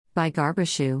By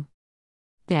Garbashu.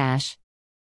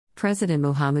 President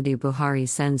Muhammadu Buhari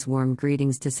sends warm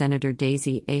greetings to Senator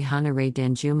Daisy A. Honore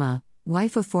Danjuma,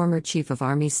 wife of former Chief of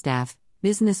Army Staff,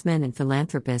 businessman and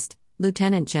philanthropist,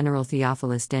 Lieutenant General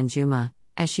Theophilus Danjuma,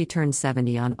 as she turned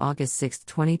 70 on August 6,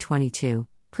 2022,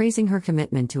 praising her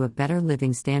commitment to a better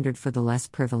living standard for the less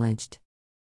privileged.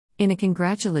 In a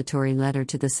congratulatory letter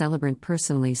to the celebrant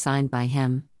personally signed by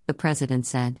him, the president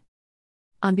said,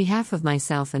 "On behalf of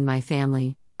myself and my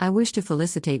family, I wish to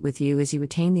felicitate with you as you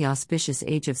attain the auspicious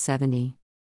age of 70.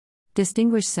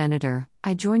 Distinguished Senator,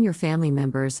 I join your family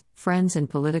members, friends and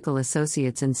political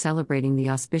associates in celebrating the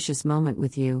auspicious moment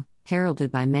with you,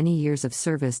 heralded by many years of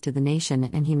service to the nation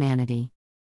and humanity.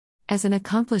 As an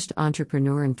accomplished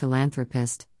entrepreneur and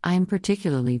philanthropist, I am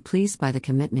particularly pleased by the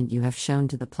commitment you have shown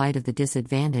to the plight of the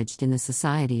disadvantaged in the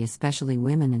society, especially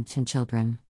women and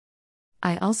children.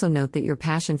 I also note that your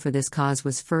passion for this cause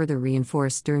was further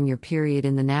reinforced during your period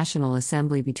in the National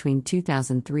Assembly between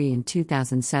 2003 and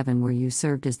 2007, where you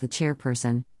served as the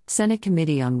chairperson, Senate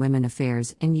Committee on Women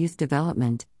Affairs and Youth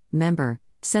Development, member,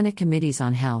 Senate Committees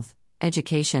on Health,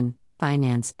 Education,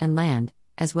 Finance, and Land,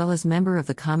 as well as member of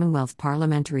the Commonwealth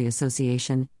Parliamentary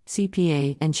Association,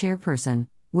 CPA, and chairperson,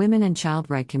 Women and Child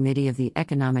Right Committee of the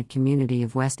Economic Community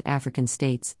of West African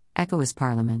States, ECOWAS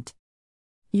Parliament.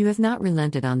 You have not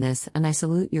relented on this, and I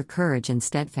salute your courage and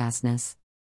steadfastness.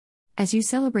 As you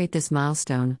celebrate this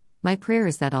milestone, my prayer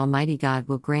is that Almighty God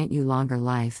will grant you longer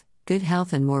life, good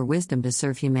health and more wisdom to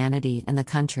serve humanity and the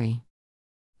country."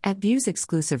 At View's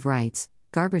Exclusive Rights,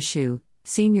 Garbashu,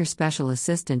 Senior Special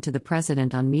Assistant to the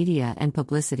President on Media and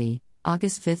Publicity,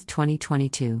 August 5,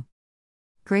 2022.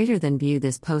 Greater than view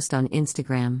this post on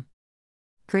Instagram.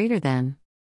 Greater than.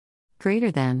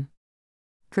 Greater than.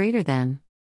 Greater than.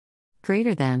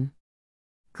 Greater than.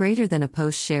 Greater than a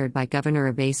post shared by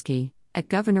Governor Obaseki, at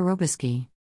Governor Obaseki.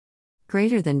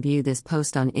 Greater than view this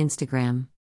post on Instagram.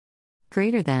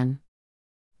 Greater than.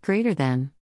 Greater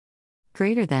than.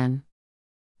 Greater than.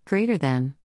 Greater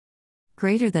than.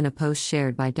 Greater than a post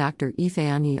shared by Dr.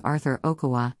 Ifeanyi Arthur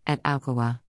Okawa, at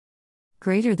Okawa.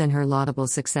 Greater than her laudable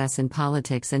success in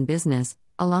politics and business,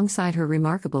 alongside her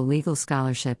remarkable legal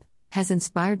scholarship, has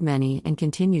inspired many and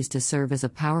continues to serve as a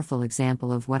powerful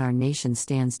example of what our nation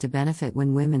stands to benefit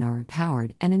when women are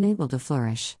empowered and enabled to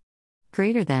flourish.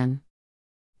 Greater than.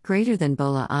 Greater than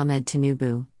Bola Ahmed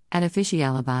Tinubu, at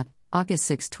Officialabad, August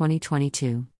 6,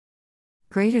 2022.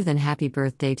 Greater than happy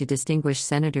birthday to distinguished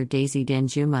Senator Daisy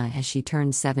Danjuma as she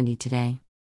turned 70 today.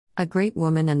 A great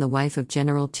woman and the wife of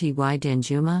General T.Y.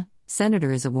 Danjuma,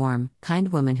 Senator is a warm,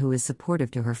 kind woman who is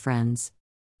supportive to her friends.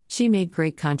 She made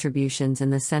great contributions in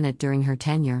the Senate during her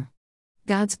tenure.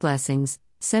 God's blessings,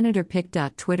 Senator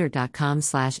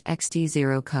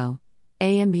pic.twitter.com/xt0co,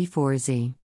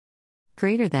 AMB4Z.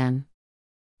 Greater than.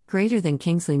 Greater than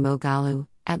Kingsley Moghalu,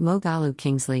 at Moghalu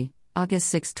Kingsley, August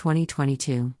 6,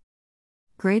 2022.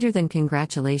 Greater than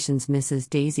congratulations Mrs.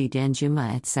 Daisy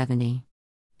Danjuma at 70.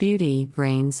 Beauty,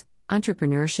 brains,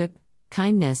 entrepreneurship,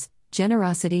 kindness,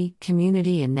 generosity,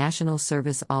 community and national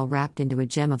service all wrapped into a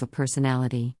gem of a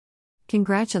personality.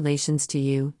 Congratulations to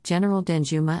you, General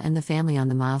Danjuma and the family on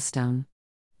the milestone.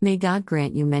 May God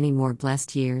grant you many more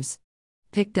blessed years.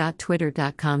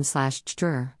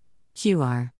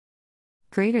 pic.twitter.com/QR.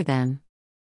 Greater than.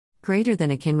 Greater than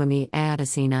Akinwumi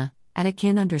Adesina, at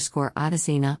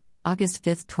Akin_Adesina, August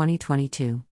 5,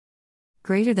 2022.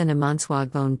 Greater than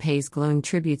Amanswagbone pays glowing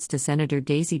tributes to Senator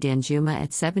Daisy Danjuma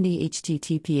at 70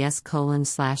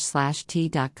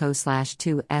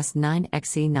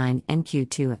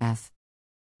 https://t.co/2s9xe9nq2f.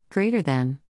 Greater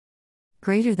than.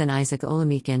 Greater than Isaac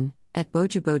Olamikan, at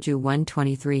Bojuboju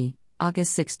 123,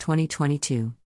 August 6, 2022.